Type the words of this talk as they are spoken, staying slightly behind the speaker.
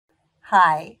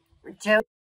Hi, Joe.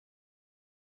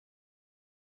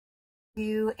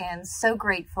 You and so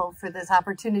grateful for this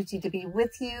opportunity to be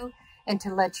with you and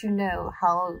to let you know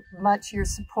how much your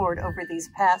support over these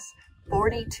past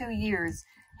 42 years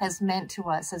has meant to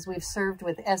us as we've served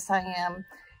with SIM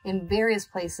in various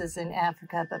places in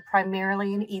Africa, but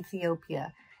primarily in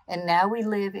Ethiopia. And now we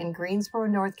live in Greensboro,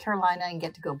 North Carolina, and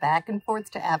get to go back and forth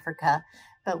to Africa,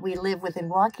 but we live within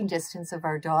walking distance of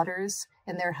our daughters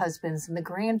and their husbands and the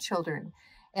grandchildren.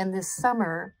 And this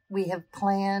summer, we have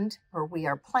planned, or we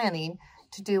are planning,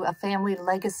 to do a family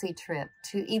legacy trip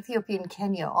to Ethiopia and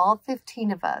Kenya, all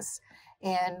 15 of us.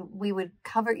 And we would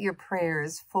covet your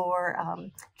prayers for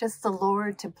just the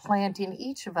Lord to plant in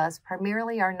each of us,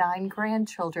 primarily our 9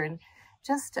 grandchildren,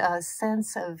 just a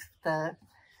sense of the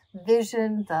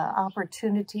vision, the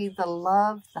opportunity, the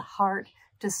love, the heart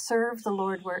to serve the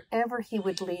Lord wherever He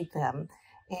would lead them.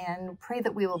 And pray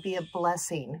that we will be a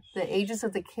blessing. The ages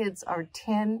of the kids are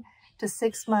 10 to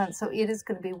 6 months, so it is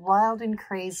going to be wild and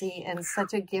crazy and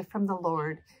such a gift from the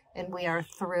Lord, and we are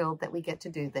thrilled that we get to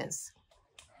do this.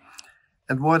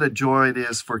 And what a joy it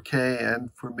is for Kay and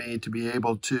for me to be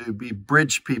able to be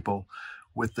bridge people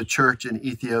with the church in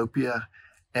Ethiopia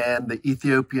and the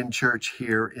Ethiopian church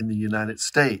here in the United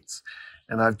States.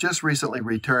 And I've just recently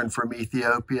returned from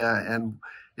Ethiopia, and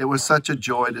it was such a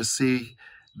joy to see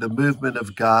the movement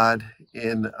of God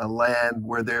in a land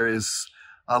where there is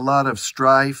a lot of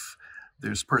strife,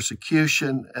 there's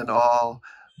persecution and all,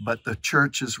 but the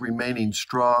church is remaining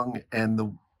strong,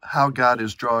 and how God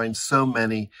is drawing so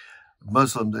many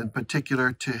Muslims in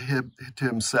particular to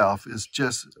himself is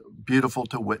just beautiful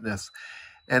to witness.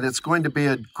 And it's going to be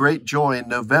a great joy in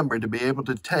November to be able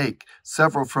to take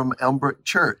several from Elmbrook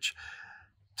Church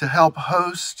to help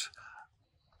host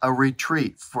a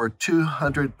retreat for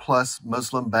 200 plus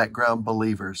Muslim background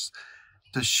believers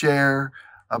to share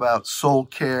about soul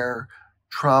care,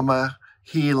 trauma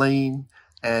healing,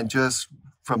 and just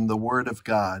from the Word of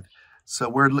God. So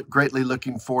we're greatly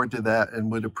looking forward to that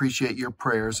and would appreciate your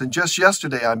prayers. And just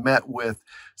yesterday, I met with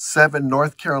 7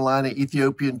 North Carolina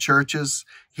Ethiopian churches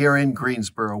here in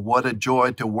Greensboro. What a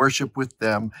joy to worship with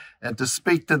them and to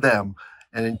speak to them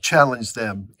and challenge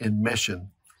them in mission.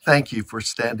 Thank you for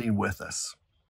standing with us.